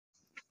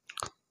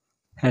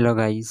Hello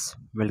guys,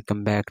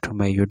 welcome back to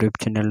my YouTube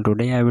channel.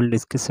 Today I will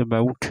discuss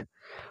about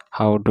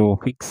how to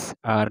fix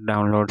or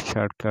download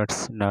shortcuts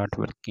not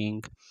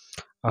working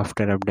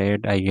after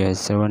update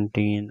iOS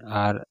 17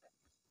 or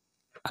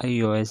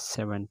iOS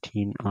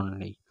 17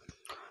 only.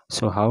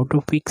 So how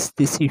to fix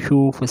this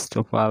issue? First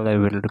of all, I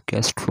will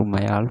request to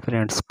my all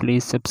friends,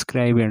 please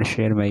subscribe and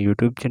share my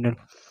YouTube channel.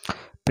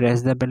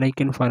 Press the bell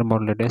icon for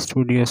more latest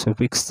videos. So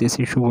fix this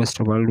issue. First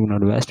of all, do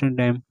not waste your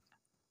time.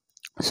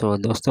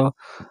 दोस्तों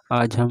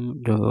आज हम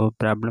जो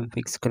problem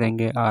fix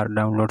करेंगे और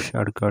download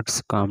shortcuts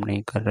काम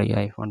नहीं कर रही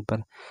आईफोन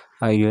पर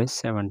iOS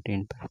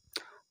 17 पर।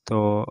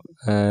 तो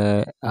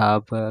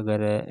आप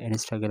अगर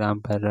इंस्टाग्राम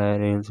पर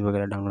रील्स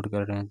वगैरह डाउनलोड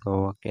कर रहे हैं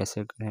तो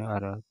कैसे करें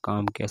और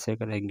काम कैसे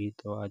करेंगी,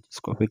 तो आज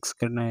इसको फिक्स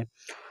करना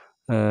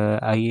है।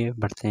 आइए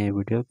बढ़ते हैं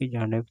वीडियो की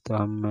जानिब। तो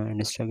हम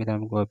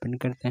इंस्टाग्राम को ओपन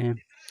करते हैं।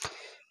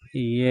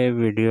 ये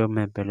वीडियो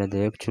मैं पहले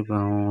देख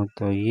चुका हूँ,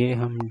 तो ये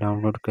हम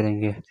डाउनलोड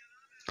करेंगे।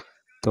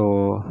 तो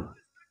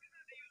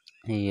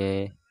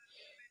ये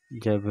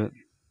जब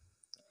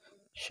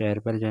शेयर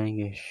पर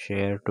जाएंगे,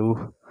 शेयर टू,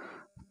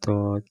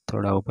 तो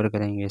थोड़ा ऊपर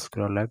करेंगे,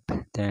 scroll up,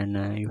 then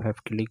you have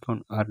click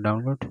on are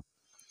download.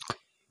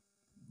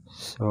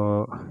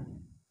 So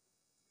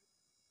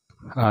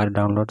are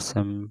download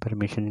some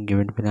permission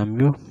given from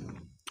you.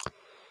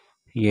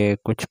 ये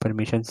कुछ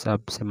परमिशंस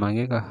आपसे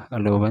मांगेगा,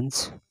 अलो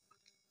वंस,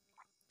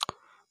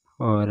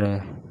 और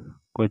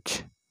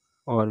कुछ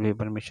और भी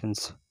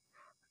परमिशंस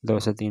 2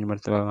 से 3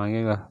 मरतबा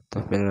मांगेगा,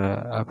 तो फिर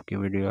आपकी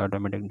वीडियो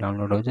ऑटोमेटिक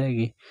डाउनलोड हो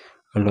जाएगी।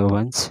 अलो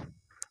once,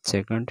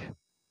 second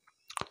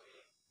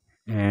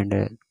and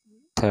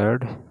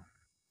third,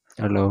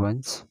 allow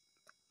once,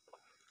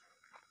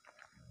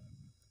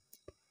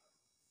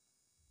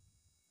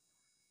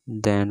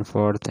 then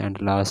fourth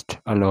and last,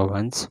 allow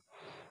once,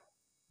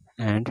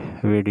 and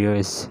video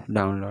इस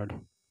डाउनलोड।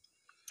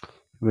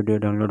 वीडियो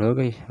डाउनलोड हो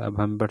गई।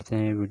 अब हम बढ़ते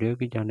हैं वीडियो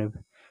की जानिब।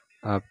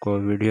 आपको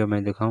वीडियो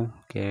में दिखाऊं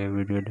कि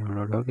वीडियो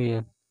डाउनलोड हो गई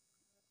है।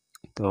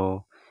 तो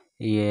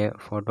ये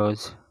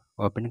फ़ोटोज़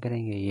ओपन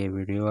करेंगे, ये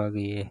वीडियो आ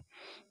गई है।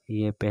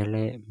 ये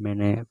पहले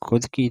मैंने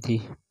खुद की थी,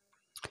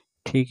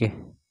 ठीक है।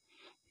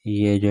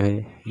 ये जो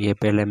है ये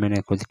पहले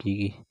मैंने खुद की,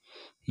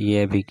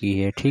 ये भी की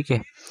है, ठीक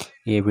है।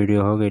 ये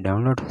वीडियो हो गई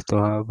डाउनलोड। तो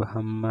अब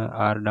हम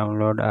आर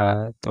डाउनलोड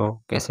तो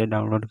कैसे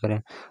डाउनलोड करें,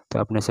 तो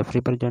आपने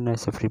सफरी पर जाना है।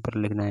 सफरी पर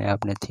लिखना है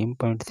आपने थीम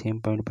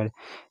पॉइंट पर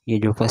ये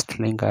जो फर्स्ट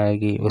लिंक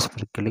आएगी उस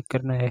पर क्लिक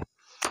करना है।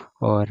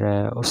 और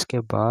उसके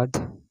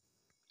बाद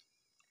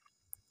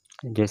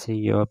जैसे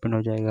ये ओपन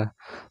हो जाएगा,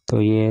 तो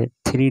ये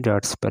 3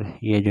 डॉट्स पर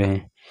ये जो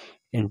है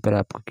इन पर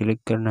आपको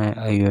क्लिक करना है।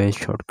 iOS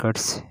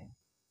shortcuts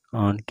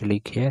on,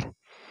 click here,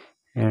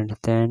 and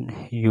then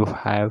you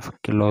have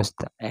close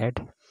the ad,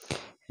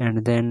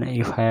 and then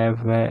you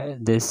have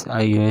this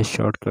iOS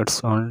shortcuts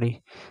only.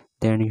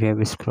 Then you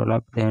have scroll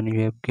up, then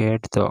you have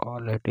get the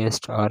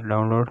latest or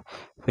download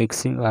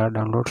fixing or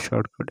download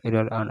shortcut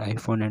error on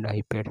iPhone and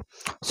iPad.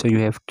 So you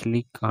have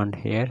click on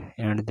here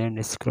and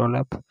then scroll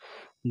up,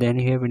 then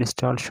you have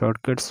install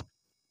shortcuts,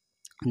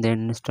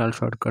 then install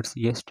shortcuts,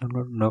 yes,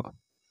 download, no,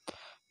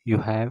 you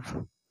have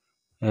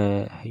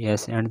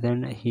yes, and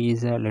then he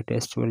is a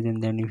latest version,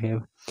 then you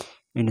have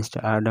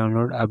Insta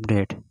download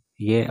update,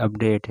 ये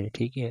update है,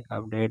 ठीक है।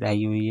 Update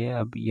आई हुई है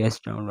अब yes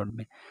download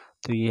में।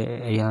 तो ये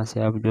यहाँ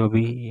से आप जो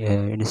भी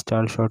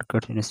इंस्टॉल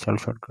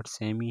शॉर्टकट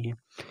सेम ही है,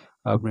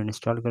 आपने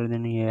इंस्टॉल कर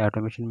देनी है।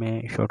 ऑटोमेशन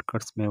में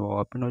शॉर्टकट्स में वो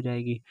ओपन हो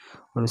जाएगी,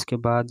 और उसके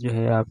बाद जो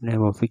है आपने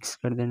वो फिक्स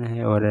कर देना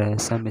है। और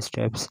सम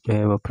स्टेप्स जो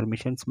है वो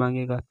परमिशंस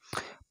मांगेगा।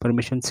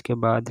 परमिशंस के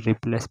बाद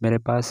रिप्लेस, मेरे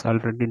पास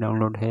ऑलरेडी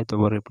डाउनलोड है तो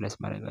वो रिप्लेस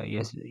मारेगा,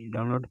 yes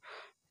download,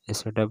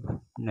 setup,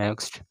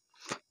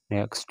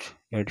 next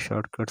add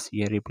shortcuts,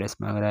 ये रिप्लेस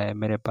मांग रहा है।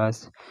 मेरे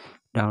पास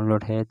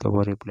डाउनलोड है तो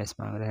वो रिप्लेस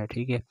मांग रहा है,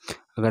 ठीक है।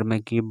 अगर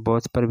मैं कीप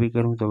बोथ पर भी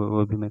करूं तो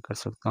वो भी मैं कर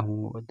सकता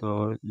हूं।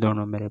 तो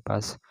दोनों मेरे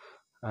पास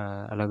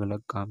अलग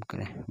अलग काम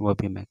करें, वो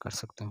भी मैं कर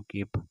सकता हूं,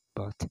 keep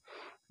both.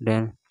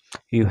 Then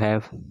you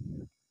have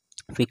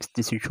fixed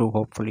this issue.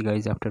 Hopefully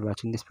guys, after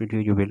watching this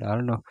video you will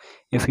all know.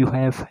 If you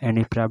have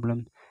any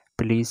problem,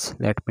 please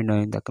let me know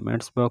in the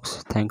comments box.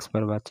 Thanks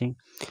for watching.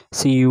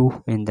 See you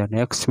in the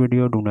next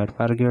video. Do not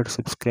forget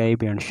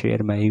subscribe and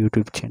share my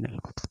YouTube channel.